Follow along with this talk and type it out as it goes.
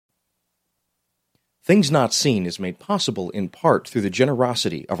Things Not Seen is made possible in part through the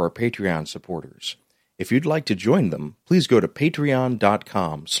generosity of our Patreon supporters. If you'd like to join them, please go to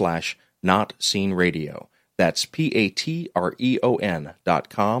patreon.com/notseenradio. That's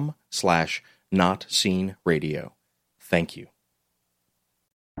patreon.com/notseenradio. Thank you.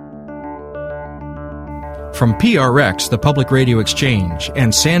 From PRX, the Public Radio Exchange,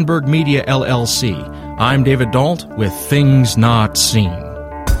 and Sandberg Media LLC, I'm David Dault with Things Not Seen.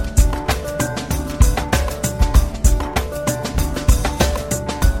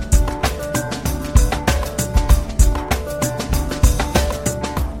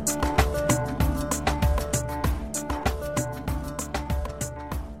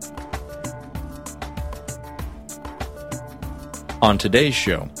 On today's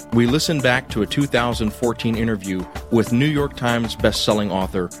show, we listen back to a 2014 interview with New York Times bestselling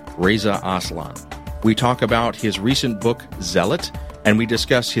author Reza Aslan. We talk about his recent book, Zealot, and we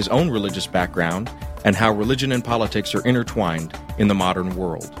discuss his own religious background and how religion and politics are intertwined in the modern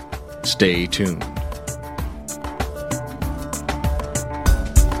world. Stay tuned.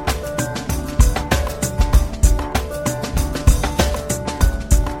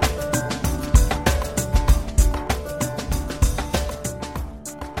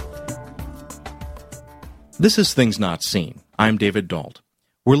 This is Things Not Seen. I'm David Dault.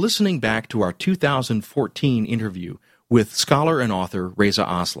 We're listening back to our 2014 interview with scholar and author Reza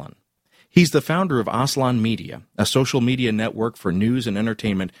Aslan. He's the founder of Aslan Media, a social media network for news and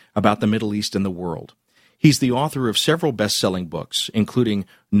entertainment about the Middle East and the world. He's the author of several best-selling books, including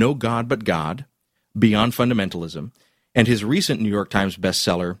No God But God, Beyond Fundamentalism, and his recent New York Times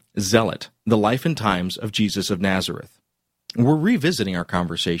bestseller, Zealot, The Life and Times of Jesus of Nazareth. We're revisiting our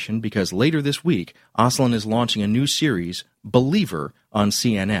conversation because later this week, Aslan is launching a new series, Believer, on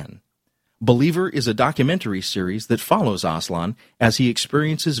CNN. Believer is a documentary series that follows Aslan as he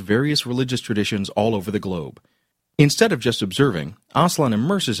experiences various religious traditions all over the globe. Instead of just observing, Aslan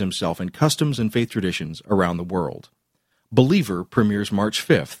immerses himself in customs and faith traditions around the world. Believer premieres March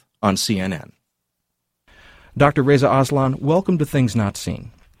 5th on CNN. Dr. Reza Aslan, welcome to Things Not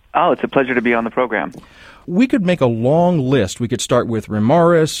Seen. Oh, it's a pleasure to be on the program. We could make a long list. We could start with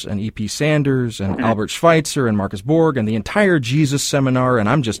Remaris and E.P. Sanders and Albert Schweitzer and Marcus Borg and the entire Jesus seminar, and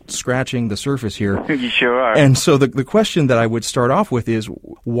I'm just scratching the surface here. You sure are. And so the question that I would start off with is,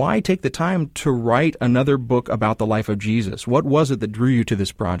 why take the time to write another book about the life of Jesus? What was it that drew you to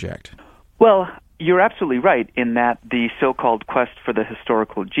this project? Well, you're absolutely right in that the so-called quest for the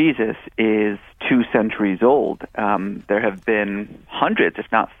historical Jesus is 2 centuries old. There have been hundreds,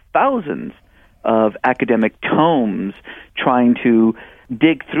 if not thousands, of academic tomes trying to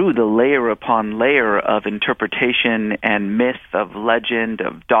dig through the layer upon layer of interpretation and myth, of legend,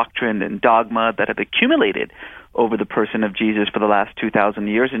 of doctrine and dogma that have accumulated over the person of Jesus for the last 2,000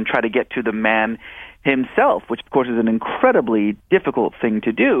 years and try to get to the man himself, which, of course, is an incredibly difficult thing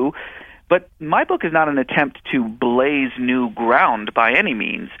to do. But my book is not an attempt to blaze new ground by any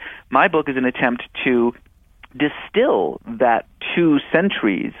means. My book is an attempt to distill that 2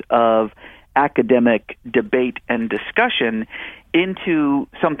 centuries of academic debate and discussion into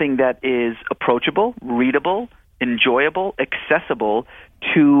something that is approachable, readable, enjoyable, accessible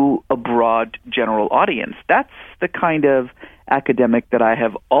to a broad general audience. That's the kind of academic that I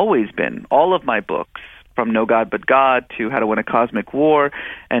have always been. All of my books, from No God But God to How to Win a Cosmic War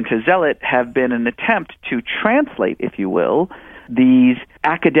and to Zealot, have been an attempt to translate, if you will, these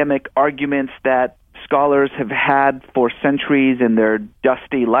academic arguments that scholars have had for centuries in their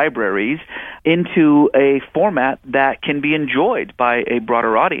dusty libraries into a format that can be enjoyed by a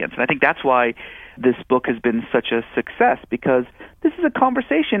broader audience. And I think that's why this book has been such a success, because this is a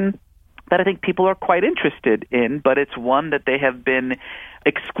conversation that I think people are quite interested in, but it's one that they have been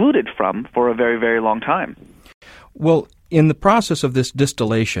excluded from for a very, very long time. Well, in the process of this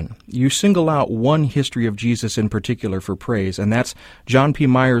distillation, you single out one history of Jesus in particular for praise, and that's John P.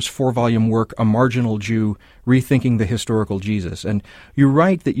 Meyer's 4-volume work, A Marginal Jew, Rethinking the Historical Jesus. And you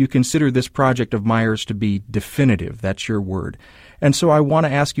write that you consider this project of Meyer's to be definitive. That's your word. And so I want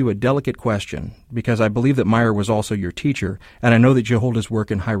to ask you a delicate question, because I believe that Meyer was also your teacher, and I know that you hold his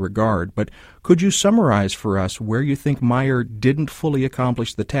work in high regard. But could you summarize for us where you think Meyer didn't fully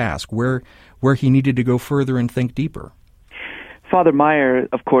accomplish the task, where he needed to go further and think deeper? Father Meyer,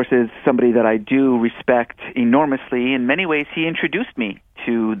 of course, is somebody that I do respect enormously. In many ways, he introduced me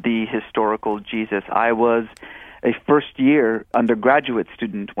to the historical Jesus. I was a first-year undergraduate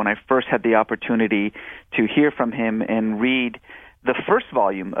student when I first had the opportunity to hear from him and read the first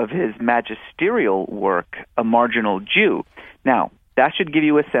volume of his magisterial work, A Marginal Jew. Now, that should give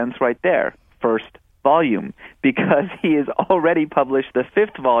you a sense right there. First volume, because he has already published the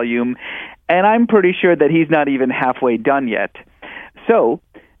 5th volume, And I'm pretty sure that he's not even halfway done yet. So,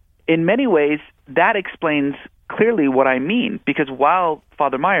 in many ways, that explains clearly what I mean, because while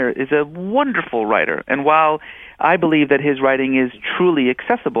Father Meyer is a wonderful writer, and while I believe that his writing is truly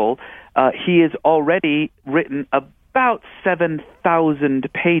accessible, he has already written about 7,000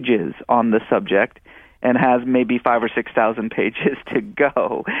 pages on the subject and has maybe 5,000 or 6,000 pages to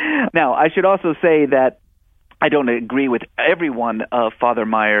go. Now, I should also say that I don't agree with every one of Father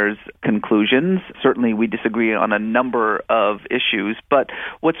Meyer's conclusions. Certainly, we disagree on a number of issues. But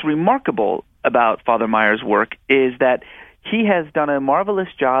what's remarkable about Father Meyer's work is that he has done a marvelous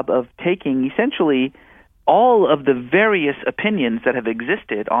job of taking essentially all of the various opinions that have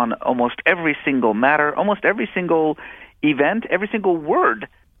existed on almost every single matter, almost every single event, every single word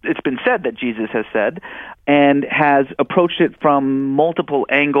it's been said that Jesus has said, and has approached it from multiple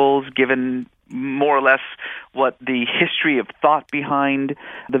angles, given more or less what the history of thought behind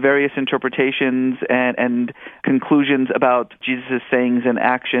the various interpretations and conclusions about Jesus' sayings and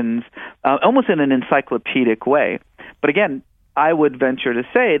actions, almost in an encyclopedic way. But again, I would venture to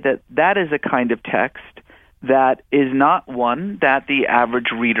say that that is a kind of text that is not one that the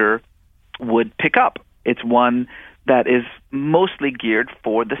average reader would pick up. It's one that is mostly geared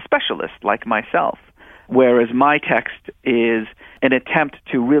for the specialist like myself, whereas my text is an attempt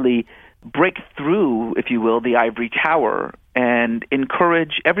to really break through, if you will, the ivory tower and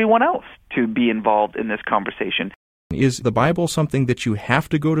encourage everyone else to be involved in this conversation. Is the Bible something that you have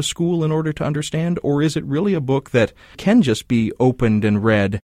to go to school in order to understand, or is it really a book that can just be opened and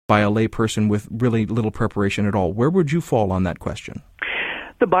read by a layperson with really little preparation at all? Where would you fall on that question?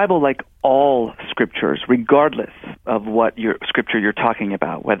 The Bible, like all scriptures, regardless of what scripture you're talking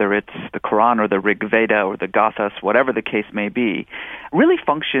about, whether it's the Quran or the Rig Veda or the Gathas, whatever the case may be, really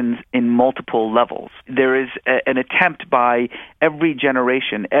functions in multiple levels. There is an attempt by every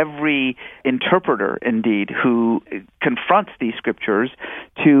generation, every interpreter, indeed, who confronts these scriptures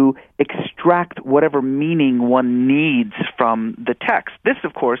to extract whatever meaning one needs from the text. This,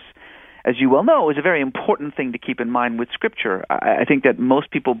 of course, as you well know, is a very important thing to keep in mind with Scripture. I think that most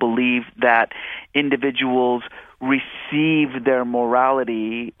people believe that individuals receive their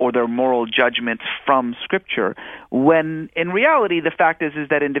morality or their moral judgments from Scripture, when in reality the fact is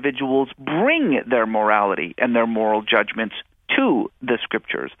that individuals bring their morality and their moral judgments to the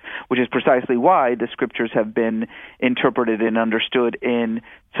Scriptures, which is precisely why the Scriptures have been interpreted and understood in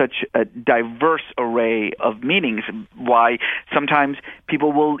such a diverse array of meanings, why sometimes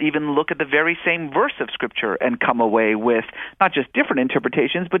people will even look at the very same verse of Scripture and come away with not just different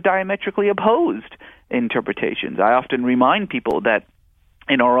interpretations, but diametrically opposed interpretations. I often remind people that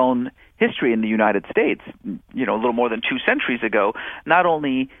in our own history in the United States, a little more than 2 centuries ago, not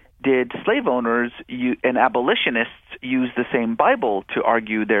only did slave owners and abolitionists use the same Bible to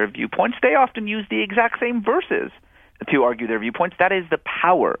argue their viewpoints, they often used the exact same verses to argue their viewpoints. That is the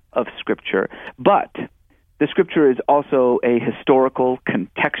power of Scripture. But the Scripture is also a historical,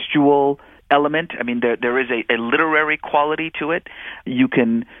 contextual element. I mean, there is a literary quality to it. You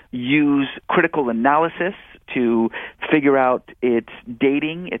can use critical analysis to figure out its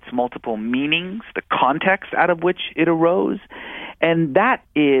dating, its multiple meanings, the context out of which it arose. And that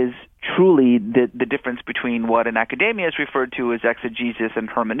is truly the difference between what in academia is referred to as exegesis and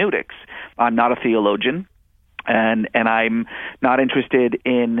hermeneutics. I'm not a theologian, and I'm not interested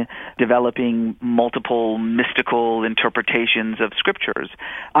in developing multiple mystical interpretations of scriptures.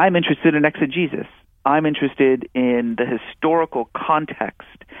 I'm interested in exegesis. I'm interested in the historical context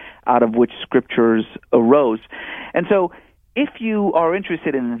out of which scriptures arose. And so if you are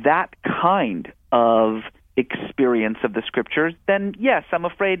interested in that kind of experience of the scriptures, then yes, I'm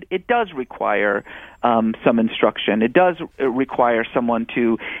afraid it does require some instruction. It does require someone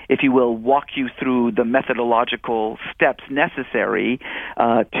to, if you will, walk you through the methodological steps necessary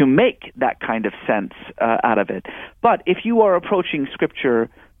to make that kind of sense out of it. But if you are approaching scripture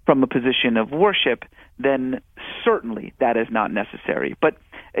from a position of worship, then certainly that is not necessary. But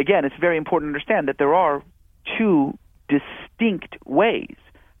again, it's very important to understand that there are 2 distinct ways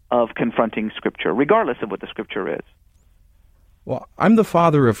of confronting Scripture, regardless of what the Scripture is. Well, I'm the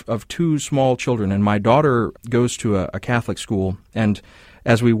father of 2 small children, and my daughter goes to a Catholic school, and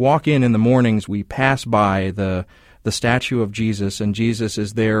as we walk in the mornings, we pass by the statue of Jesus, and Jesus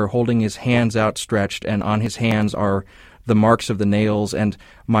is there holding his hands outstretched, and on his hands are the marks of the nails, and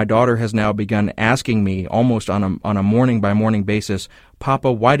my daughter has now begun asking me, almost on a morning-by-morning basis, Papa,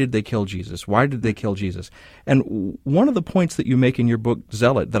 why did they kill Jesus? Why did they kill Jesus? And one of the points that you make in your book,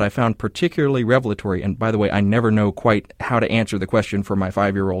 Zealot, that I found particularly revelatory, and by the way, I never know quite how to answer the question for my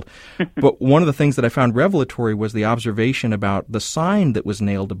 5-year-old, but one of the things that I found revelatory was the observation about the sign that was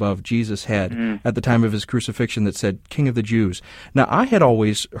nailed above Jesus' head at the time of his crucifixion that said, King of the Jews. Now, I had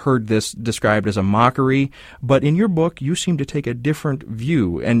always heard this described as a mockery, but in your book, you seem to take a different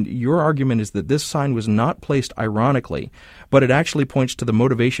view, and your argument is that this sign was not placed ironically, but it actually points to the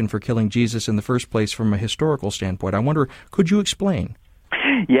motivation for killing Jesus in the first place from a historical standpoint. I wonder, could you explain?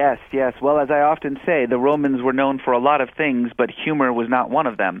 Yes. Well, as I often say, the Romans were known for a lot of things, but humor was not one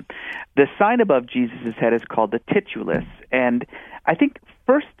of them. The sign above Jesus' head is called the titulus, and I think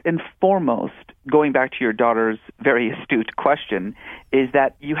first and foremost, going back to your daughter's very astute question, is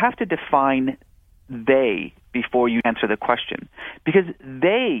that you have to define they before you answer the question, because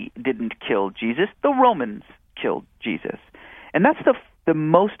they didn't kill Jesus, the Romans killed Jesus. And that's the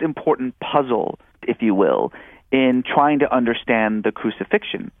most important puzzle, if you will, in trying to understand the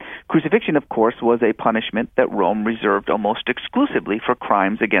crucifixion. Crucifixion, of course, was a punishment that Rome reserved almost exclusively for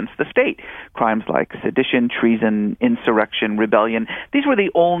crimes against the state. Crimes like sedition, treason, insurrection, rebellion. These were the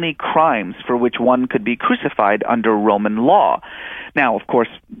only crimes for which one could be crucified under Roman law. Now, of course,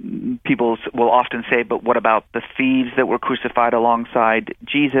 people will often say, but what about the thieves that were crucified alongside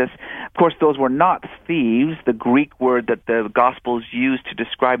Jesus? Of course, those were not thieves. The Greek word that the Gospels use to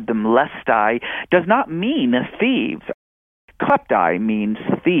describe them, lestai, does not mean thieves. Kleptai means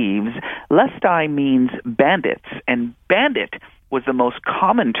thieves. Lestai means bandits. And bandit was the most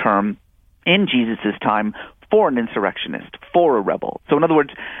common term in Jesus' time for an insurrectionist, for a rebel. So in other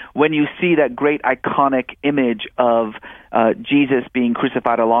words, when you see that great iconic image of Jesus being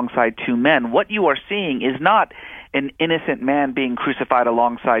crucified alongside two men, what you are seeing is not an innocent man being crucified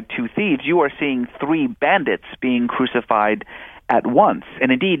alongside two thieves. You are seeing three bandits being crucified at once.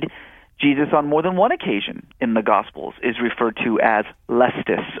 And indeed, Jesus on more than one occasion in the Gospels is referred to as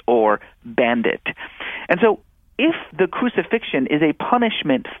lestis, or bandit. And so if the crucifixion is a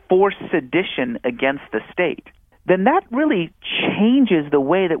punishment for sedition against the state, then that really changes the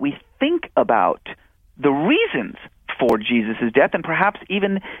way that we think about the reasons for Jesus' death, and perhaps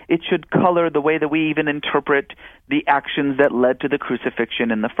even it should color the way that we even interpret the actions that led to the crucifixion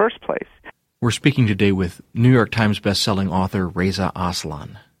in the first place. We're speaking today with New York Times bestselling author Reza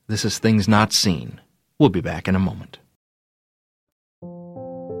Aslan. This is Things Not Seen. We'll be back in a moment.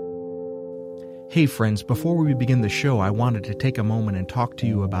 Hey friends, before we begin the show, I wanted to take a moment and talk to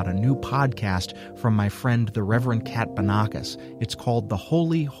you about a new podcast from my friend, the Reverend Kat Banakis. It's called The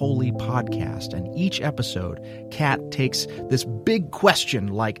Holy Holy Podcast, and each episode, Kat takes this big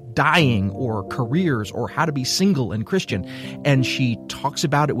question like dying or careers or how to be single and Christian, and she talks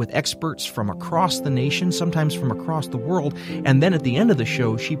about it with experts from across the nation, sometimes from across the world, and then at the end of the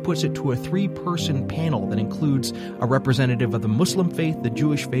show, she puts it to a 3-person panel that includes a representative of the Muslim faith, the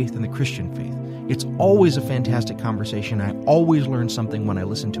Jewish faith, and the Christian faith. It's always a fantastic conversation. I always learn something when I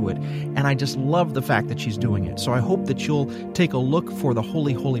listen to it, and I just love the fact that she's doing it. So I hope that you'll take a look for the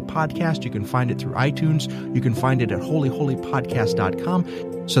Holy Holy Podcast. You can find it through iTunes. You can find it at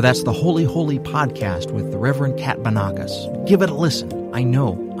holyholypodcast.com. So that's the Holy Holy Podcast with the Reverend Kat Banakis. Give it a listen. I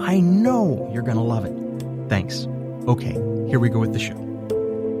know you're going to love it. Thanks. Okay, here we go with the show.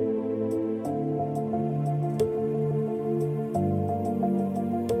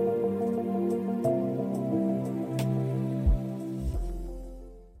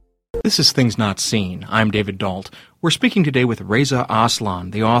 This is Things Not Seen. I'm David Dalt. We're speaking today with Reza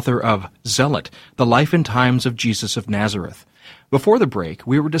Aslan, the author of Zealot, The Life and Times of Jesus of Nazareth. Before the break,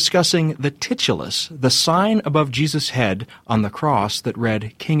 we were discussing the titulus, the sign above Jesus' head on the cross that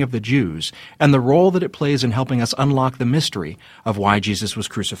read King of the Jews, and the role that it plays in helping us unlock the mystery of why Jesus was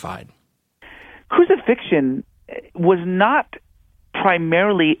crucified. Crucifixion was not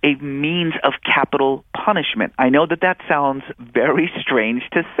primarily a means of capital punishment. I know that sounds very strange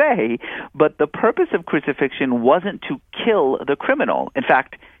to say, but the purpose of crucifixion wasn't to kill the criminal. In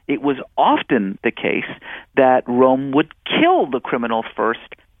fact, it was often the case that Rome would kill the criminal first,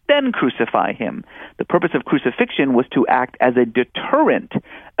 then crucify him. The purpose of crucifixion was to act as a deterrent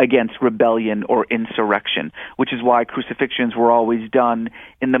against rebellion or insurrection, which is why crucifixions were always done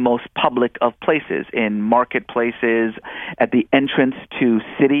in the most public of places, in marketplaces, at the entrance to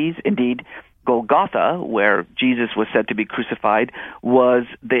cities. Indeed, Golgotha, where Jesus was said to be crucified, was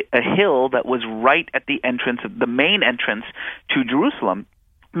a hill that was right at the entrance, of the main entrance to Jerusalem,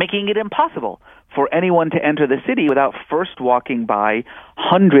 making it impossible for anyone to enter the city without first walking by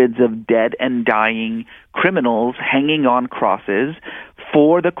hundreds of dead and dying criminals hanging on crosses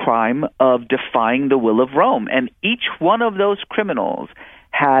for the crime of defying the will of Rome. And each one of those criminals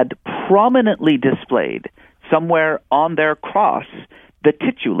had prominently displayed somewhere on their cross the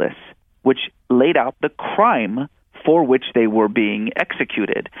titulus, which laid out the crime for which they were being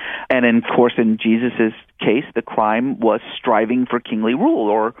executed. And of course, in Jesus' case, the crime was striving for kingly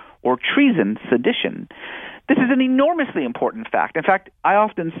rule or treason, sedition. This is an enormously important fact. In fact, I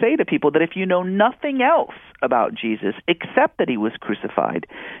often say to people that if you know nothing else about Jesus except that he was crucified,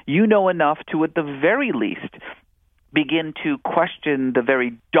 you know enough to, at the very least, begin to question the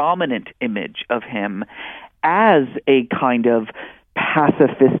very dominant image of him as a kind of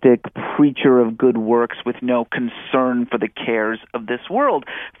pacifistic preacher of good works with no concern for the cares of this world.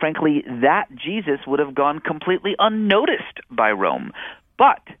 Frankly, that Jesus would have gone completely unnoticed by Rome.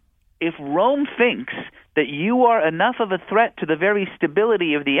 But if Rome thinks that you are enough of a threat to the very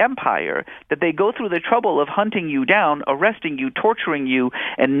stability of the empire that they go through the trouble of hunting you down, arresting you, torturing you,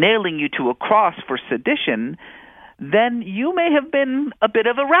 and nailing you to a cross for sedition, then you may have been a bit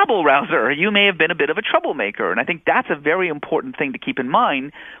of a rabble-rouser. You may have been a bit of a troublemaker. And I think that's a very important thing to keep in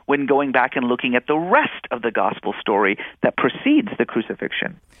mind when going back and looking at the rest of the gospel story that precedes the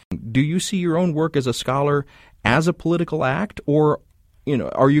crucifixion. Do you see your own work as a scholar as a political act, or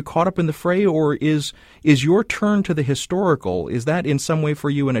are you caught up in the fray, or is your turn to the historical, is that in some way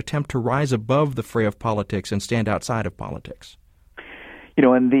for you an attempt to rise above the fray of politics and stand outside of politics?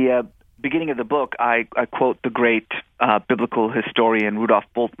 In the beginning of the book, I quote the great biblical historian Rudolf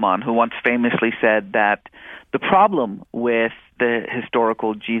Bultmann, who once famously said that the problem with the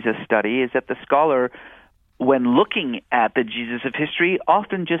historical Jesus study is that the scholar, when looking at the Jesus of history,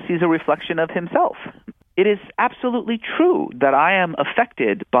 often just sees a reflection of himself. It is absolutely true that I am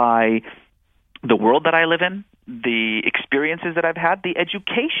affected by the world that I live in, the experiences that I've had, the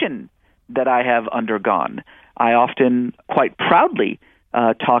education that I have undergone. I often, quite proudly,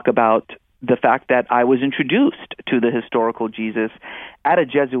 talk about the fact that I was introduced to the historical Jesus at a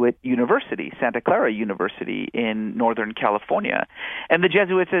Jesuit university, Santa Clara University in Northern California. And the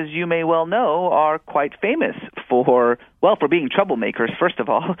Jesuits, as you may well know, are quite famous for being troublemakers, first of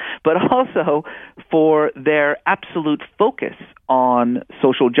all, but also for their absolute focus on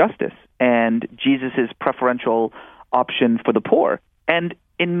social justice and Jesus' preferential option for the poor. And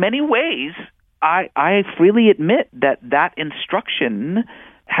in many ways, I freely admit that instruction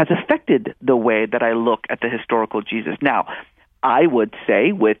has affected the way that I look at the historical Jesus. Now, I would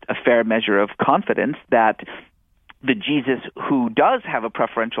say with a fair measure of confidence that the Jesus who does have a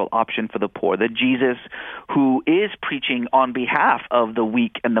preferential option for the poor, the Jesus who is preaching on behalf of the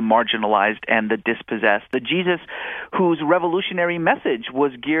weak and the marginalized and the dispossessed, the Jesus whose revolutionary message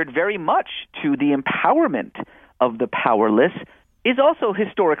was geared very much to the empowerment of the powerless, is also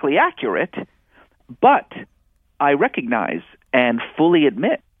historically accurate. But I recognize and fully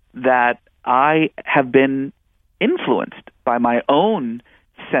admit that I have been influenced by my own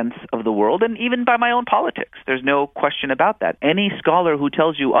sense of the world and even by my own politics. There's no question about that. Any scholar who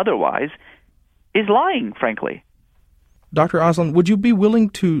tells you otherwise is lying, frankly. Dr. Aslan, would you be willing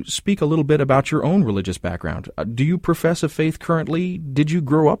to speak a little bit about your own religious background? Do you profess a faith currently? Did you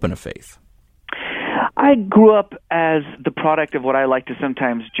grow up in a faith? I grew up as the product of what I like to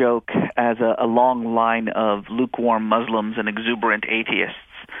sometimes joke as a long line of lukewarm Muslims and exuberant atheists.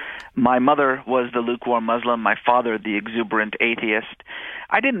 My mother was the lukewarm Muslim, my father the exuberant atheist.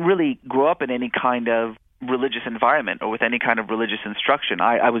 I didn't really grow up in any kind of religious environment or with any kind of religious instruction.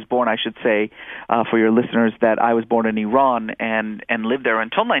 I was born, I should say, for your listeners, that I was born in Iran and lived there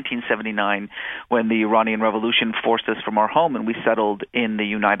until 1979 when the Iranian Revolution forced us from our home and we settled in the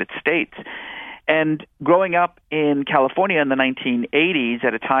United States. And growing up in California in the 1980s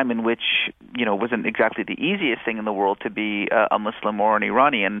at a time in which, wasn't exactly the easiest thing in the world to be a Muslim or an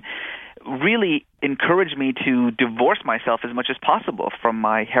Iranian, really encouraged me to divorce myself as much as possible from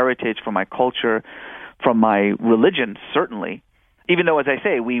my heritage, from my culture, from my religion, certainly. Even though, as I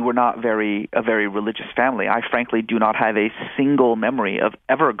say, we were not a very religious family. I frankly do not have a single memory of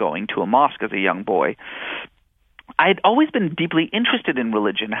ever going to a mosque as a young boy. I'd always been deeply interested in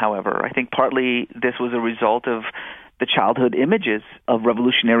religion, however. I think partly this was a result of the childhood images of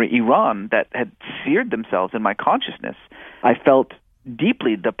revolutionary Iran that had seared themselves in my consciousness. I felt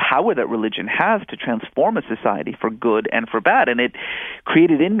deeply the power that religion has to transform a society for good and for bad, and it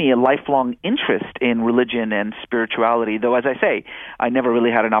created in me a lifelong interest in religion and spirituality, though, as I say, I never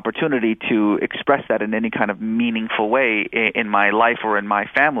really had an opportunity to express that in any kind of meaningful way in my life or in my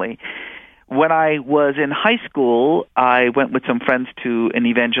family. When I was in high school, I went with some friends to an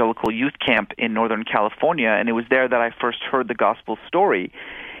evangelical youth camp in Northern California, and it was there that I first heard the gospel story.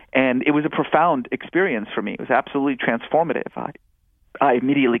 And it was a profound experience for me. It was absolutely transformative. I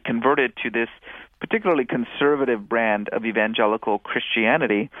immediately converted to this particularly conservative brand of evangelical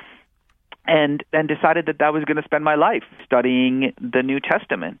Christianity, and decided that was going to spend my life studying the New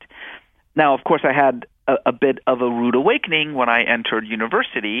Testament. Now, of course, I had a bit of a rude awakening when I entered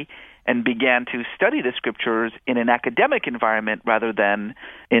university and began to study the Scriptures in an academic environment rather than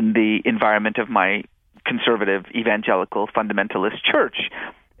in the environment of my conservative evangelical fundamentalist church.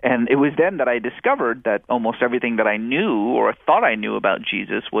 And it was then that I discovered that almost everything that I knew or thought I knew about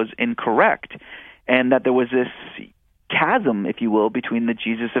Jesus was incorrect, and that there was this chasm, if you will, between the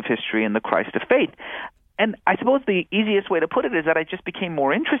Jesus of history and the Christ of faith. And I suppose the easiest way to put it is that I just became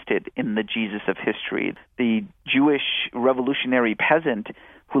more interested in the Jesus of history. The Jewish revolutionary peasant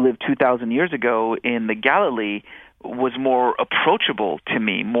who lived 2,000 years ago in the Galilee was more approachable to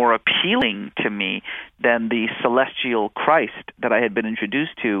me, more appealing to me than the celestial Christ that I had been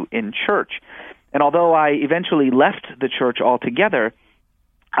introduced to in church. And although I eventually left the church altogether,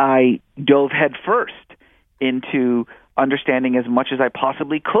 I dove headfirst into understanding as much as I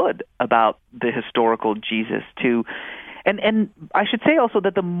possibly could about the historical Jesus and I should say also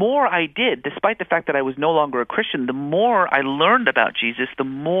that the more I did, despite the fact that I was no longer a Christian, the more I learned about Jesus, the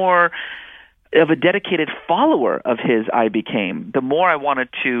more of a dedicated follower of his I became, the more I wanted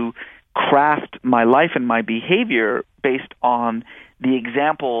to craft my life and my behavior based on the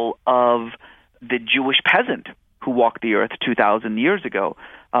example of the Jewish peasant who walked the earth 2,000 years ago,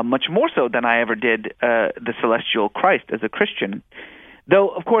 much more so than I ever did the celestial Christ as a Christian. Though,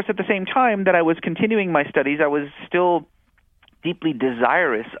 of course, at the same time that I was continuing my studies, I was still deeply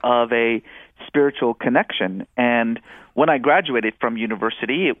desirous of a spiritual connection. And when I graduated from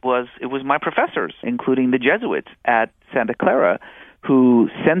university, it was my professors, including the Jesuits at Santa Clara, who,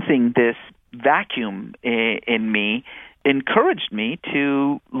 sensing this vacuum in me, encouraged me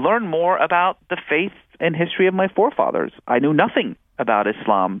to learn more about the faith and history of my forefathers. I knew nothing about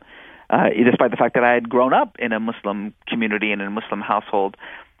Islam, despite the fact that I had grown up in a Muslim community and in a Muslim household.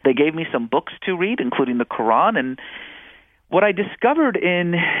 They gave me some books to read, including the Quran, and what I discovered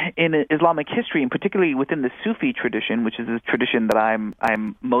in Islamic history, and particularly within the Sufi tradition, which is the tradition that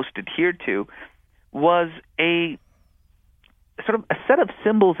I'm most adhered to, was a sort of a set of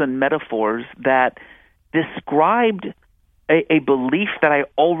symbols and metaphors that described a belief that I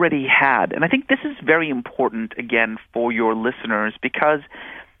already had. And I think this is very important, again, for your listeners, because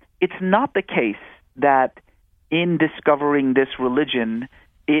it's not the case that in discovering this religion,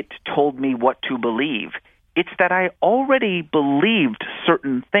 it told me what to believe. It's that I already believed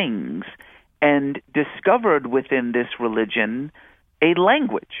certain things and discovered within this religion a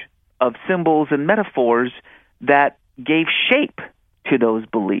language of symbols and metaphors that gave shape to those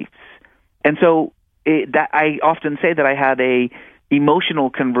beliefs. And so that I often say that I had a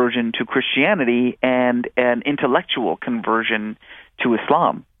emotional conversion to Christianity and an intellectual conversion to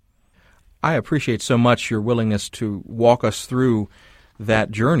Islam. I appreciate so much your willingness to walk us through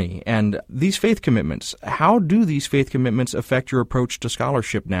that journey. And these faith commitments, how do these faith commitments affect your approach to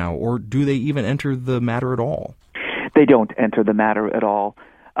scholarship now, or do they even enter the matter at all? They don't enter the matter at all.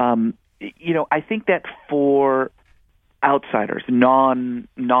 I think that for outsiders,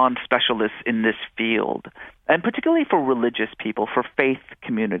 non-specialists in this field, and particularly for religious people, for faith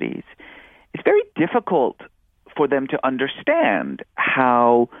communities, it's very difficult for them to understand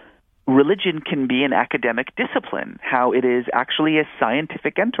how religion can be an academic discipline, how it is actually a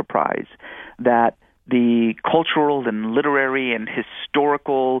scientific enterprise, that the cultural and literary and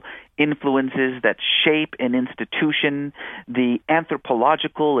historical influences that shape an institution, the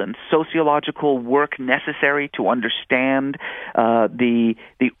anthropological and sociological work necessary to understand the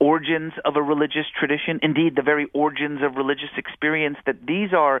origins of a religious tradition, indeed the very origins of religious experience, that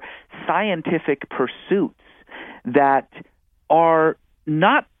these are scientific pursuits that are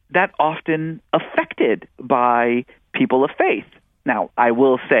not that often affected by people of faith. Now, I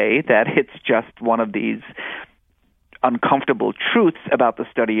will say that it's just one of these uncomfortable truths about the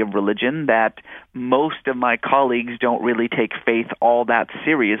study of religion that most of my colleagues don't really take faith all that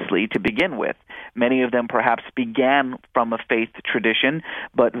seriously to begin with. Many of them perhaps began from a faith tradition,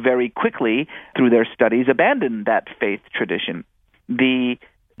 but very quickly, through their studies, abandoned that faith tradition. The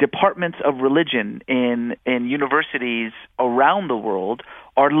departments of religion in universities around the world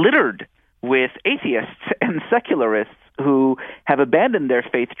are littered with atheists and secularists who have abandoned their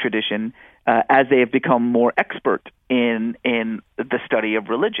faith tradition as they have become more expert in the study of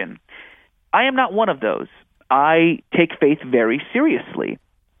religion. I am not one of those. I take faith very seriously.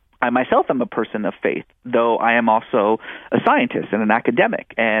 I myself am a person of faith, though I am also a scientist and an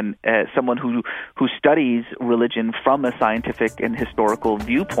academic, and someone who studies religion from a scientific and historical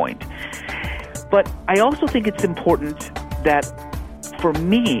viewpoint. But I also think it's important that, for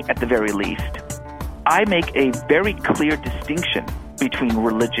me at the very least, I make a very clear distinction between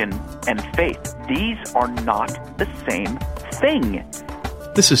religion and faith. These are not the same thing.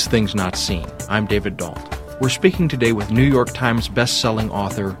 This is Things Not Seen. I'm David Dault. We're speaking today with New York Times best-selling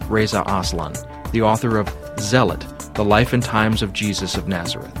author Reza Aslan, the author of Zealot, The Life and Times of Jesus of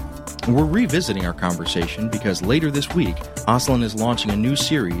Nazareth. We're revisiting our conversation because later this week, Aslan is launching a new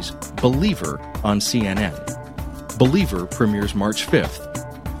series, Believer, on CNN. Believer premieres March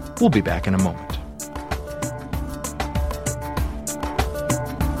 5th. We'll be back in a moment.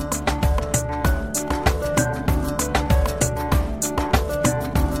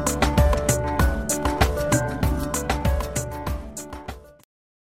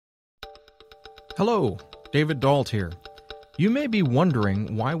 Hello, David Dault here. You may be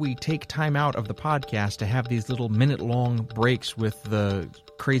wondering why we take time out of the podcast to have these little minute-long breaks with the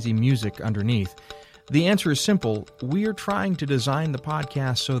crazy music underneath. The answer is simple. We are trying to design the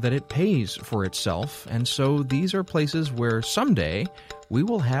podcast so that it pays for itself, and so these are places where someday we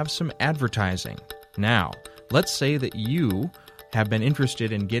will have some advertising. Now, let's say that you have been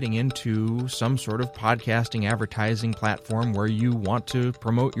interested in getting into some sort of podcasting advertising platform where you want to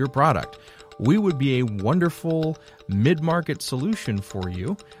promote your product. We would be a wonderful mid-market solution for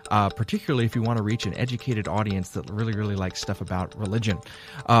you, particularly if you want to reach an educated audience that really likes stuff about religion.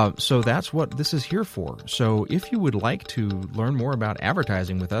 So that's what this is here for. So if you would like to learn more about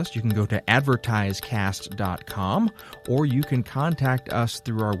advertising with us, you can go to advertisecast.com, or you can contact us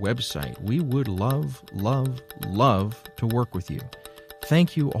through our website. We would love to work with you.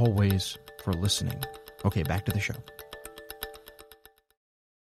 Thank you always for listening. Okay, back to the show.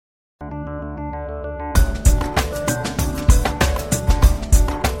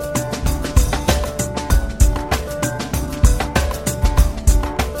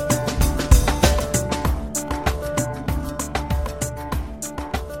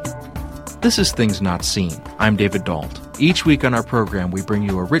 This is Things Not Seen. I'm David Dault. Each week on our program, we bring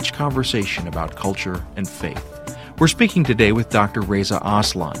you a rich conversation about culture and faith. We're speaking today with Dr. Reza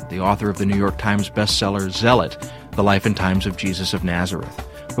Aslan, the author of the New York Times bestseller Zealot, The Life and Times of Jesus of Nazareth.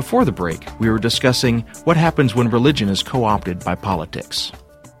 Before the break, we were discussing what happens when religion is co-opted by politics.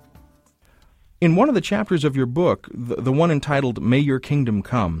 In one of the chapters of your book, the one entitled May Your Kingdom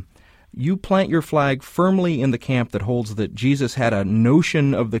Come, you plant your flag firmly in the camp that holds that Jesus had a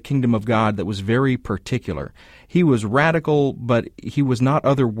notion of the kingdom of God that was very particular. He was radical, but he was not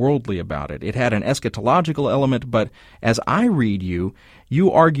otherworldly about it. It had an eschatological element, but as I read you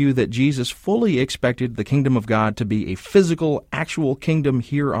argue that Jesus fully expected the kingdom of God to be a physical, actual kingdom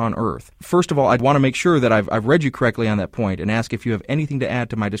here on earth. First of all, I'd want to make sure that I've read you correctly on that point and ask if you have anything to add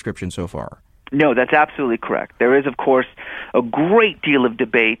to my description so far. No, that's absolutely correct. There is, of course, a great deal of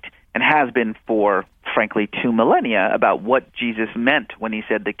debate, and has been for, frankly, 2 millennia, about what Jesus meant when he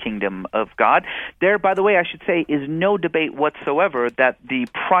said the kingdom of God. There, by the way, I should say, is no debate whatsoever that the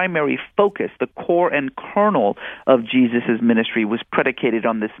primary focus, the core and kernel of Jesus' ministry was predicated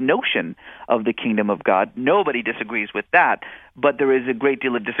on this notion of the kingdom of God. Nobody disagrees with that, but there is a great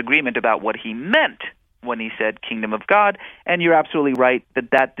deal of disagreement about what he meant when he said kingdom of God, and you're absolutely right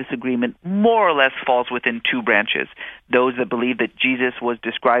that disagreement more or less falls within 2 branches. Those that believe that Jesus was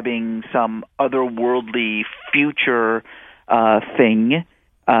describing some otherworldly future thing,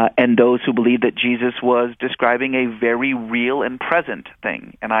 and those who believe that Jesus was describing a very real and present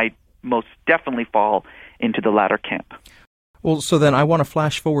thing. And I most definitely fall into the latter camp. Well, so then I want to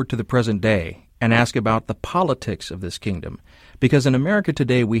flash forward to the present day and ask about the politics of this kingdom. Because in America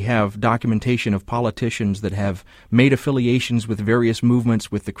today, we have documentation of politicians that have made affiliations with various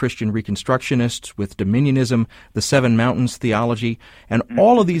movements, with the Christian Reconstructionists, with Dominionism, the Seven Mountains theology, and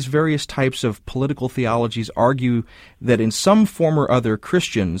all of these various types of political theologies argue that in some form or other,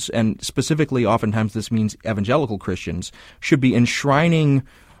 Christians, and specifically oftentimes this means evangelical Christians, should be enshrining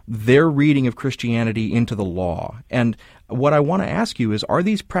their reading of Christianity into the law. And what I want to ask you is, are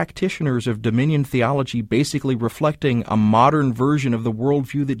these practitioners of dominion theology basically reflecting a modern version of the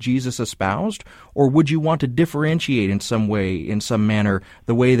worldview that Jesus espoused? Or would you want to differentiate in some way, in some manner,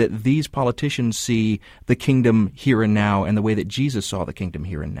 the way that these politicians see the kingdom here and now and the way that Jesus saw the kingdom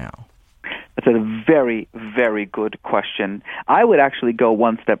here and now? That's a very, very good question. I would actually go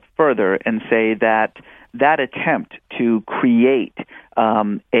one step further and say that attempt to create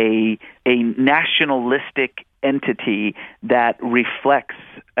a nationalistic entity that reflects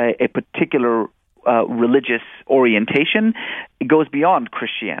a particular religious orientation. It goes beyond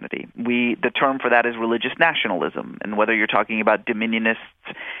Christianity. The term for that is religious nationalism. And whether you're talking about dominionists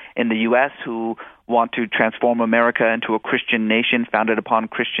in the U.S. who want to transform America into a Christian nation founded upon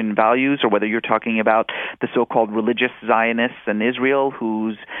Christian values, or whether you're talking about the so-called religious Zionists in Israel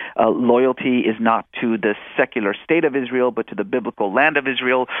whose loyalty is not to the secular state of Israel but to the biblical land of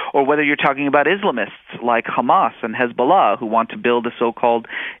Israel, or whether you're talking about Islamists like Hamas and Hezbollah who want to build a so-called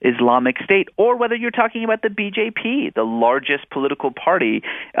Islamic State, or whether you're talking about the BJP, the largest political party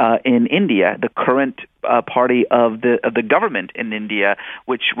in India, the current party of the government in India,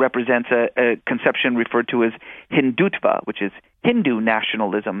 which represents a conception referred to as Hindutva, which is Hindu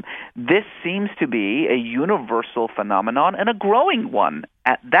nationalism. This seems to be a universal phenomenon and a growing one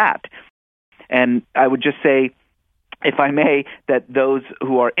at that. And I would just say, if I may, that those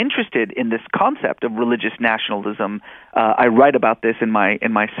who are interested in this concept of religious nationalism, I write about this in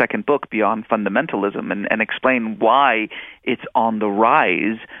my second book, Beyond Fundamentalism, and explain why it's on the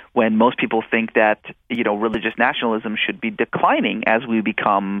rise when most people think that religious nationalism should be declining as we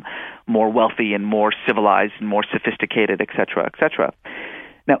become more wealthy and more civilized and more sophisticated, et cetera, et cetera.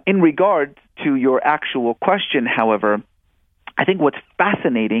 Now, in regard to your actual question, however, I think what's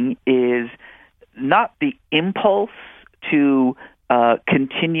fascinating is not the impulse to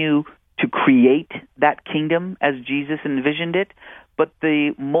continue to create that kingdom as Jesus envisioned it, but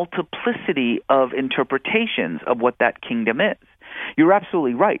the multiplicity of interpretations of what that kingdom is. You're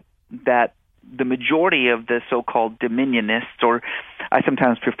absolutely right that the majority of the so-called dominionists, or I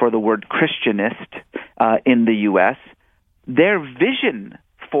sometimes prefer the word Christianist in the U.S., their vision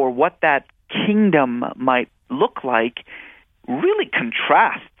for what that kingdom might look like really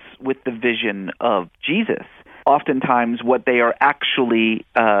contrasts with the vision of Jesus. Oftentimes, what they are actually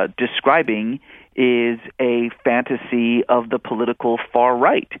describing is a fantasy of the political far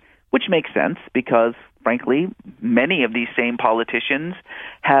right, which makes sense because, frankly, many of these same politicians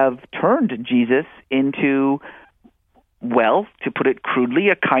have turned Jesus into, well, to put it crudely,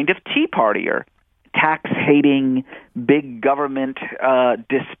 a kind of Tea Partier, tax-hating, big government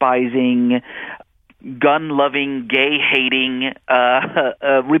despising, gun-loving, gay-hating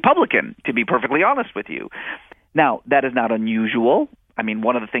Republican, to be perfectly honest with you. Now, that is not unusual. I mean,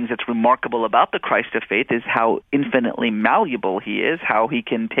 one of the things that's remarkable about the Christ of faith is how infinitely malleable he is, how he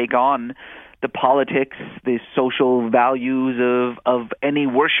can take on the politics, the social values of any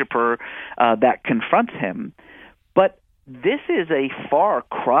worshiper that confronts him. But this is a far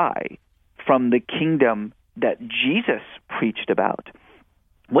cry from the kingdom that Jesus preached about.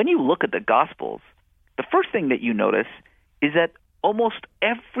 When you look at the Gospels, the first thing that you notice is that almost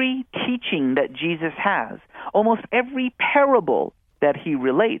every teaching that Jesus has, almost every parable that he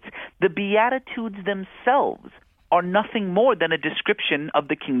relates, the Beatitudes themselves are nothing more than a description of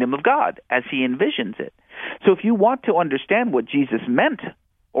the kingdom of God as he envisions it. So if you want to understand what Jesus meant,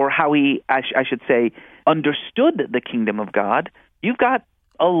 or how he, I should say, understood the kingdom of God, you've got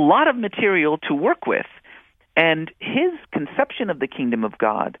a lot of material to work with. And his conception of the kingdom of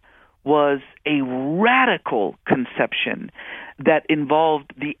God was a radical conception that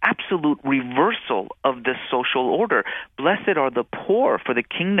involved the absolute reversal of the social order. Blessed are the poor, for the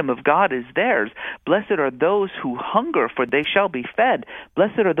kingdom of God is theirs. Blessed are those who hunger, for they shall be fed.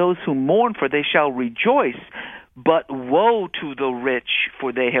 Blessed are those who mourn, for they shall rejoice. But woe to the rich,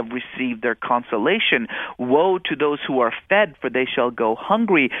 for they have received their consolation. Woe to those who are fed, for they shall go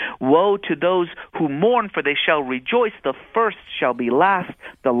hungry. Woe to those who mourn, for they shall rejoice. The first shall be last,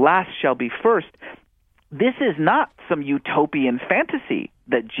 the last shall be first. This is not some utopian fantasy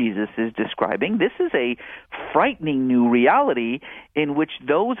that Jesus is describing. This is a frightening new reality in which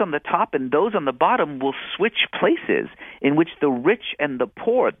those on the top and those on the bottom will switch places, in which the rich and the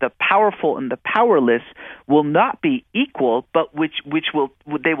poor, the powerful and the powerless will not be equal, but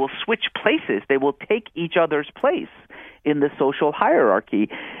they will switch places. They will take each other's place in the social hierarchy.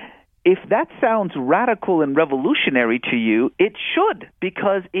 If that sounds radical and revolutionary to you, it should,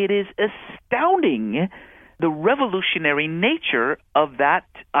 because it is astounding the revolutionary nature of that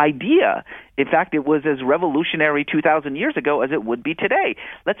idea. In fact, it was as revolutionary 2,000 years ago as it would be today.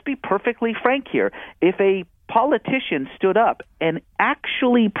 Let's be perfectly frank here. If a politician stood up and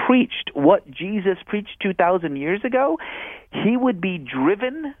actually preached what Jesus preached 2,000 years ago, he would be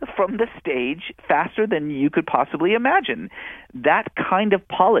driven from the stage faster than you could possibly imagine. That kind of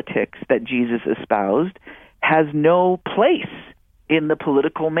politics that Jesus espoused has no place in the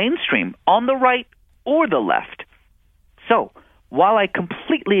political mainstream, on the right or the left. So, while I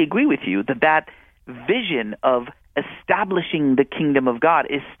completely agree with you that vision of establishing the kingdom of God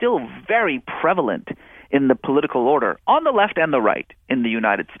is still very prevalent in the political order, on the left and the right in the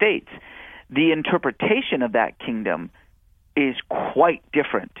United States, the interpretation of that kingdom is quite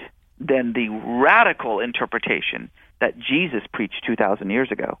different than the radical interpretation that Jesus preached 2,000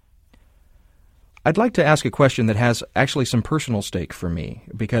 years ago. I'd like to ask a question that has actually some personal stake for me,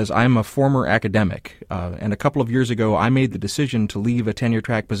 because I'm a former academic, and a couple of years ago I made the decision to leave a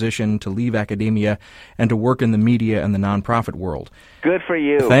tenure-track position, to leave academia, and to work in the media and the nonprofit world. Good for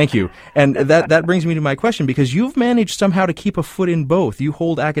you. Thank you. And that brings me to my question, because you've managed somehow to keep a foot in both. You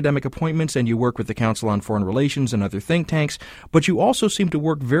hold academic appointments and you work with the Council on Foreign Relations and other think tanks, but you also seem to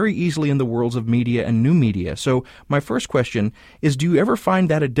work very easily in the worlds of media and new media. So my first question is, do you ever find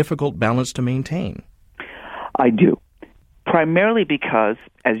that a difficult balance to maintain? I do, primarily because,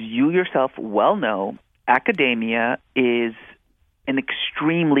 as you yourself well know, academia is an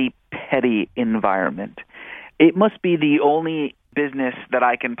extremely petty environment. It must be the only business that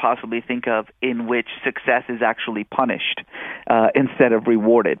I can possibly think of in which success is actually punished instead of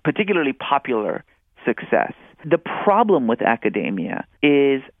rewarded, particularly popular success. The problem with academia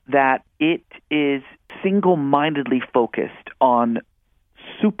is that it is single-mindedly focused on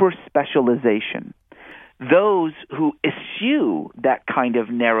super specialization. Those who eschew that kind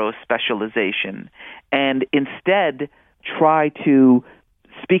of narrow specialization and instead try to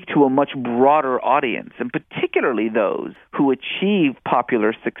speak to a much broader audience, and particularly those who achieve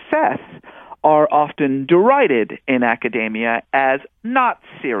popular success, are often derided in academia as not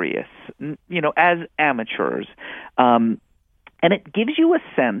serious, as amateurs. And it gives you a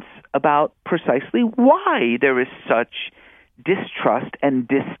sense about precisely why there is such distrust and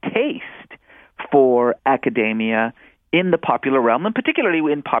distaste for academia in the popular realm, and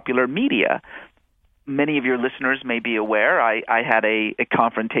particularly in popular media. Many of your listeners may be aware I had a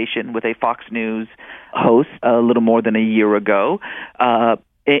confrontation with a Fox News host a little more than a year ago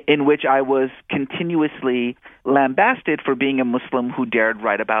in which I was continuously lambasted for being a Muslim who dared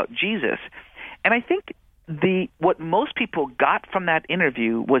write about Jesus. And I think what most people got from that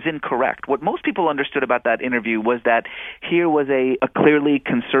interview was incorrect. What most people understood about that interview was that here was a clearly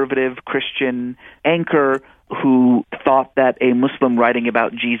conservative Christian anchor who thought that a Muslim writing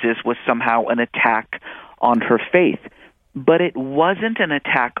about Jesus was somehow an attack on her faith. But it wasn't an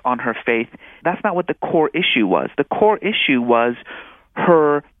attack on her faith. That's not what the core issue was. The core issue was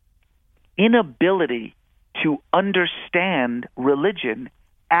her inability to understand religion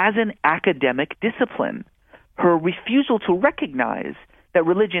as an academic discipline. Her refusal to recognize that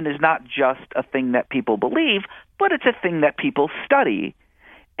religion is not just a thing that people believe, but it's a thing that people study.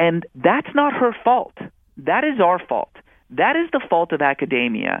 And that's not her fault. That is our fault. That is the fault of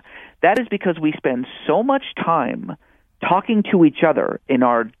academia. That is because we spend so much time talking to each other in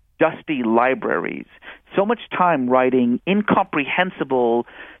our dusty libraries, so much time writing incomprehensible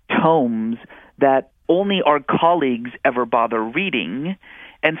tomes that only our colleagues ever bother reading,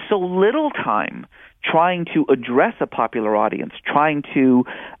 and so little time trying to address a popular audience, trying to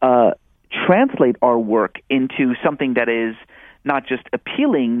translate our work into something that is not just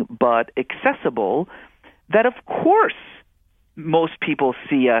appealing but accessible, that of course most people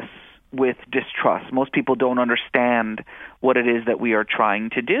see us with distrust. Most people don't understand what it is that we are trying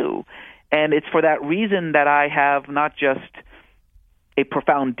to do. And it's for that reason that I have not just a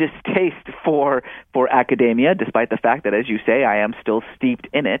profound distaste for academia, despite the fact that, as you say, I am still steeped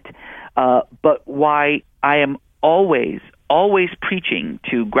in it, but why I am always preaching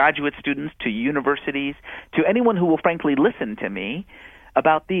to graduate students, to universities, to anyone who will frankly listen to me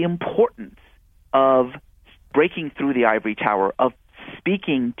about the importance of breaking through the ivory tower, of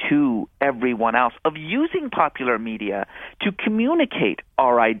speaking to everyone else, of using popular media to communicate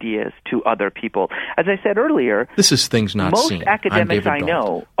our ideas to other people. As I said earlier, this is Things Not most Seen. academics I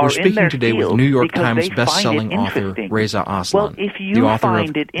know are We're speaking in their today with field New York because Times they best-selling find it author interesting. Reza Aslan, Well, if you the author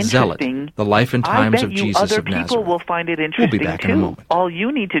find of it Zealot, interesting, The Life and I Times bet of you Jesus other of people Nazareth. will find it We'll interesting be back too. in a moment. All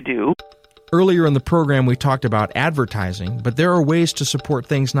you need to do. Earlier in the program, we talked about advertising, but there are ways to support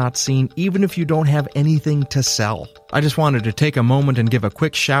Things Not Seen even if you don't have anything to sell. I just wanted to take a moment and give a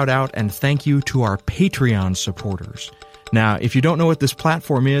quick shout out and thank you to our Patreon supporters. Now, if you don't know what this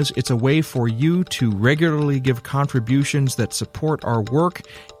platform is, it's a way for you to regularly give contributions that support our work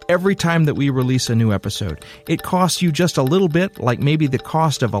every time that we release a new episode. It costs you just a little bit, like maybe the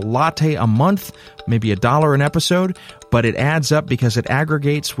cost of a latte a month, maybe $1 an episode, but it adds up because it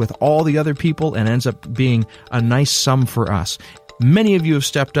aggregates with all the other people and ends up being a nice sum for us. Many of you have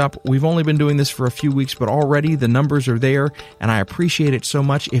stepped up. We've only been doing this for a few weeks, but already the numbers are there, and I appreciate it so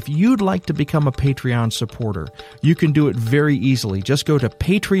much. If you'd like to become a Patreon supporter, you can do it very easily. Just go to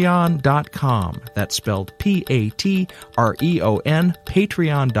patreon.com. That's spelled Patreon,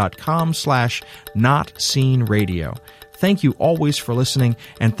 patreon.com/notseenradio. Thank you always for listening,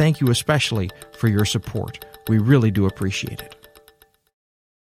 and thank you especially for your support. We really do appreciate it.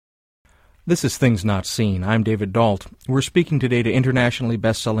 This is Things Not Seen. I'm David Dault. We're speaking today to internationally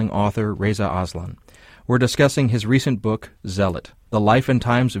best-selling author Reza Aslan. We're discussing his recent book, Zealot, The Life and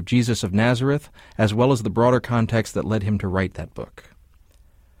Times of Jesus of Nazareth, as well as the broader context that led him to write that book.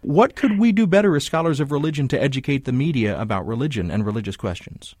 What could we do better as scholars of religion to educate the media about religion and religious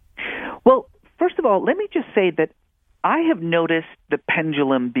questions? Well, first of all, let me just say that I have noticed the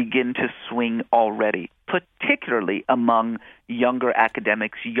pendulum begin to swing already, particularly among younger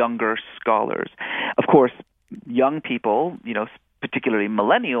academics, younger scholars. Of course, young people, particularly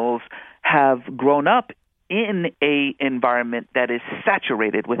millennials, have grown up in an environment that is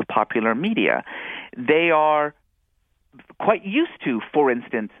saturated with popular media. They are quite used to, for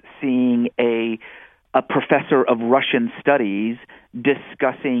instance, seeing a professor of Russian studies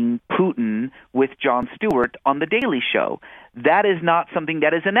discussing Putin with Jon Stewart on The Daily Show. That is not something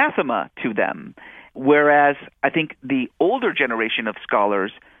that is anathema to them. Whereas I think the older generation of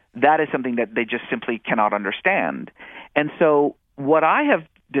scholars, that is something that they just simply cannot understand. And so what I have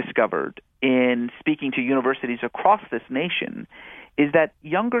discovered in speaking to universities across this nation is that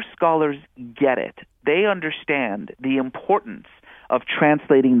younger scholars get it. They understand the importance of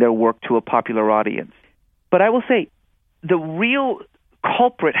translating their work to a popular audience. But I will say, the real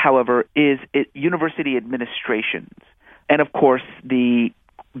culprit, however, is university administrations. And, of course, the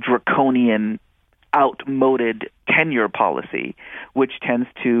draconian, outmoded tenure policy, which tends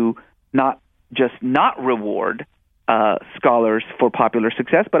to not reward scholars for popular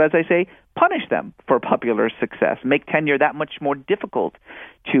success, but, as I say, punish them for popular success, make tenure that much more difficult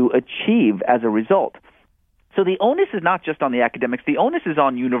to achieve as a result. So the onus is not just on the academics. The onus is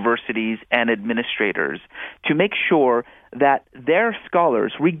on universities and administrators to make sure that their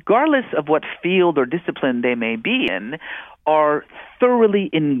scholars, regardless of what field or discipline they may be in, are thoroughly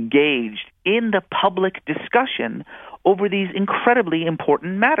engaged in the public discussion over these incredibly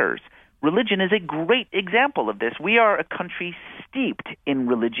important matters. Religion is a great example of this. We are a country steeped in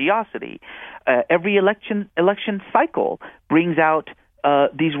religiosity. Every election cycle brings out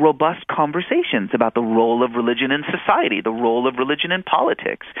these robust conversations about the role of religion in society, the role of religion in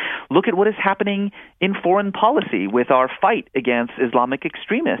politics. Look at what is happening in foreign policy with our fight against Islamic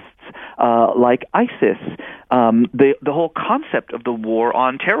extremists like ISIS, the whole concept of the war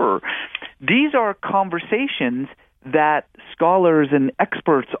on terror. These are conversations that scholars and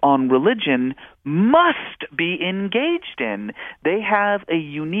experts on religion must be engaged in. They have a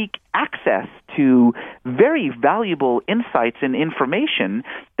unique access to very valuable insights and information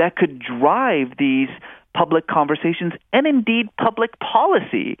that could drive these public conversations and indeed public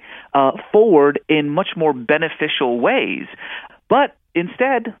policy forward in much more beneficial ways. But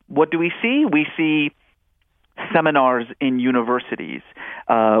instead, what do we see? We see seminars in universities.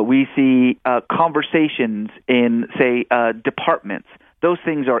 We see conversations in, say, departments. Those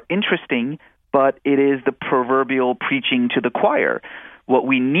things are interesting, but it is the proverbial preaching to the choir. What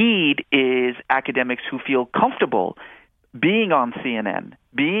we need is academics who feel comfortable being on CNN,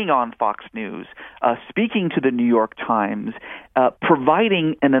 being on Fox News, speaking to the New York Times,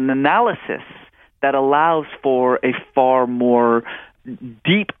 providing an analysis that allows for a far more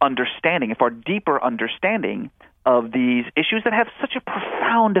deeper understanding of these issues that have such a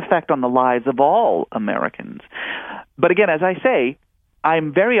profound effect on the lives of all Americans. But again, as I say,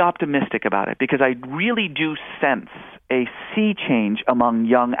 I'm very optimistic about it because I really do sense a sea change among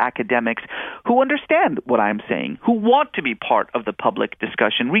young academics who understand what I'm saying, who want to be part of the public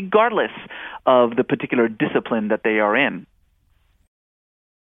discussion, regardless of the particular discipline that they are in.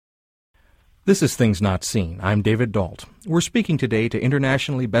 This is Things Not Seen. I'm David Dault. We're speaking today to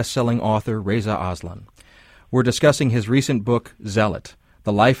internationally best-selling author Reza Aslan. We're discussing his recent book, Zealot,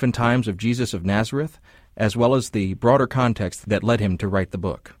 The Life and Times of Jesus of Nazareth, as well as the broader context that led him to write the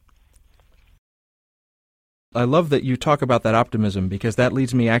book. I love that you talk about that optimism because that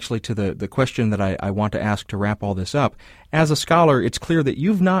leads me actually to the question that I want to ask to wrap all this up. As a scholar, it's clear that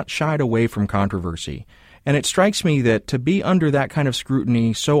you've not shied away from controversy. And it strikes me that to be under that kind of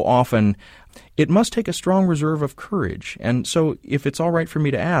scrutiny so often, it must take a strong reserve of courage. And so if it's all right for me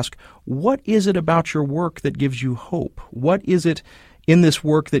to ask, what is it about your work that gives you hope? What is it in this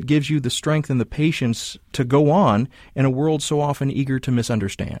work that gives you the strength and the patience to go on in a world so often eager to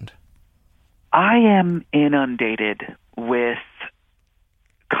misunderstand? I am inundated with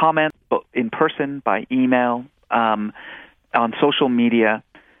comments in person, by email, on social media,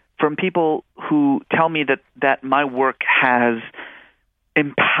 from people who tell me that my work has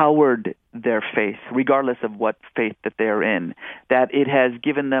empowered their faith, regardless of what faith that they're in, that it has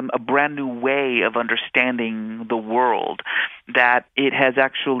given them a brand new way of understanding the world, that it has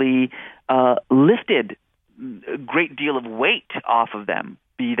actually lifted a great deal of weight off of them,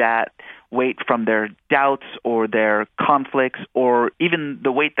 be that weight from their doubts or their conflicts, or even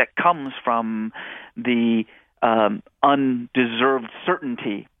the weight that comes from the undeserved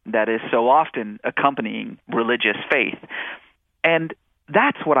certainty that is so often accompanying religious faith. And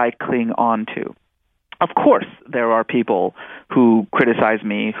that's what I cling on to. Of course, there are people who criticize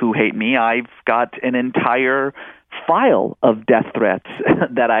me, who hate me. I've got an entire file of death threats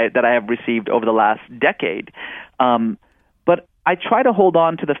that I have received over the last decade. But I try to hold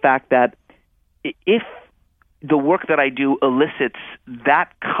on to the fact that if the work that I do elicits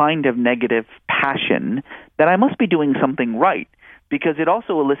that kind of negative passion, then I must be doing something right, because it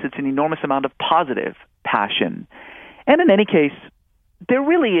also elicits an enormous amount of positive passion. And in any case, there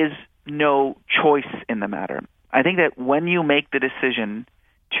really is no choice in the matter. I think that when you make the decision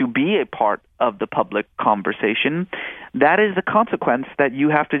to be a part of the public conversation, that is the consequence that you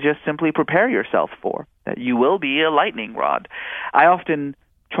have to just simply prepare yourself for, that you will be a lightning rod. I often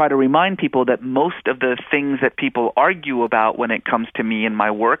try to remind people that most of the things that people argue about when it comes to me and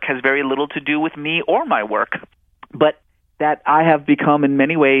my work has very little to do with me or my work, but that I have become in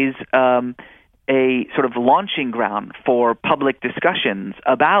many ways a sort of launching ground for public discussions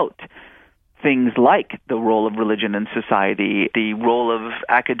about things like the role of religion in society, the role of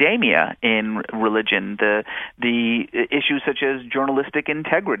academia in religion, the issues such as journalistic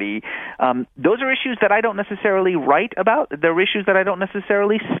integrity. Those are issues that I don't necessarily write about. They're issues that I don't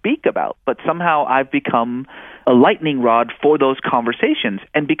necessarily speak about. But somehow I've become a lightning rod for those conversations.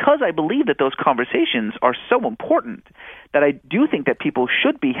 And because I believe that those conversations are so important, that I do think that people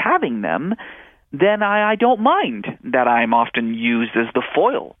should be having them, then I don't mind that I'm often used as the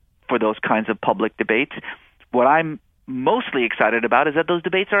foil for those kinds of public debates. What I'm mostly excited about is that those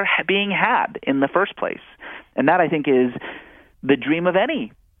debates are being had in the first place. And that, I think, is the dream of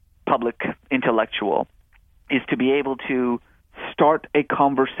any public intellectual, is to be able to start a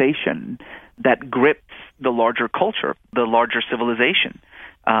conversation that grips the larger culture, the larger civilization.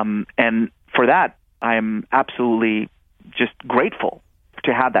 And for that, I am absolutely just grateful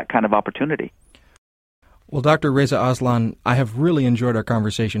to have that kind of opportunity. Well, Dr. Reza Aslan, I have really enjoyed our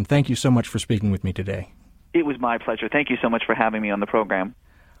conversation. Thank you so much for speaking with me today. It was my pleasure. Thank you so much for having me on the program.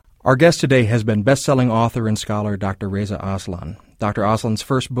 Our guest today has been best-selling author and scholar Dr. Reza Aslan. Dr. Aslan's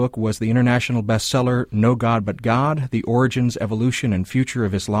first book was the international bestseller No God But God, The Origins, Evolution, and Future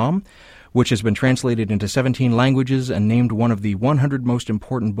of Islam, which has been translated into 17 languages and named one of the 100 most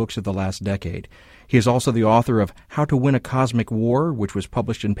important books of the last decade. He is also the author of How to Win a Cosmic War, which was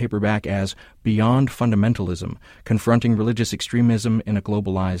published in paperback as Beyond Fundamentalism, Confronting Religious Extremism in a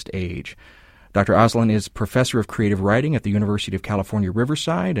Globalized Age. Dr. Aslan is professor of creative writing at the University of California,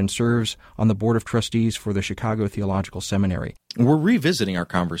 Riverside, and serves on the Board of Trustees for the Chicago Theological Seminary. We're revisiting our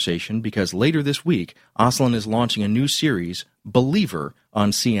conversation because later this week, Aslan is launching a new series, Believer,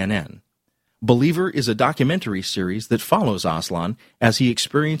 on CNN. Believer is a documentary series that follows Aslan as he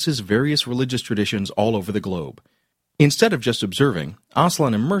experiences various religious traditions all over the globe. Instead of just observing,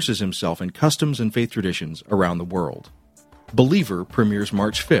 Aslan immerses himself in customs and faith traditions around the world. Believer premieres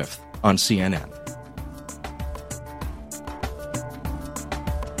March 5th on CNN.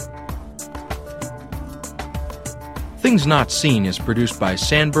 Things Not Seen is produced by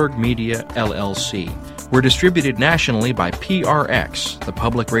Sandberg Media, LLC. We're distributed nationally by PRX, the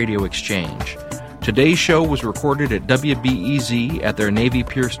Public Radio Exchange. Today's show was recorded at WBEZ at their Navy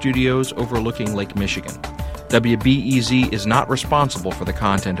Pier studios overlooking Lake Michigan. WBEZ is not responsible for the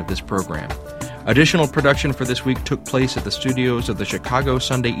content of this program. Additional production for this week took place at the studios of the Chicago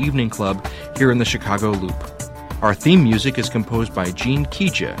Sunday Evening Club here in the Chicago Loop. Our theme music is composed by Gene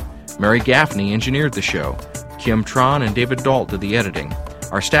Kija. Mary Gaffney engineered the show. Kim Tron and David Dalt did the editing.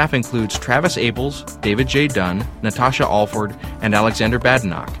 Our staff includes Travis Abels, David J. Dunn, Natasha Alford, and Alexander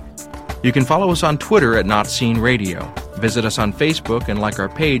Badenoch. You can follow us on Twitter at Not Seen Radio. Visit us on Facebook and like our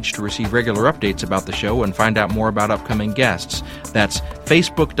page to receive regular updates about the show and find out more about upcoming guests. That's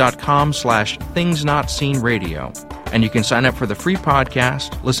facebook.com/thingsnotseenradio. And you can sign up for the free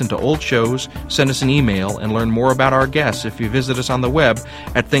podcast, listen to old shows, send us an email, and learn more about our guests if you visit us on the web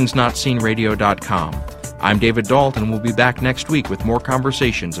at thingsnotseenradio.com. I'm David Dalt, and we'll be back next week with more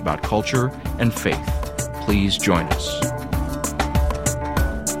conversations about culture and faith. Please join us.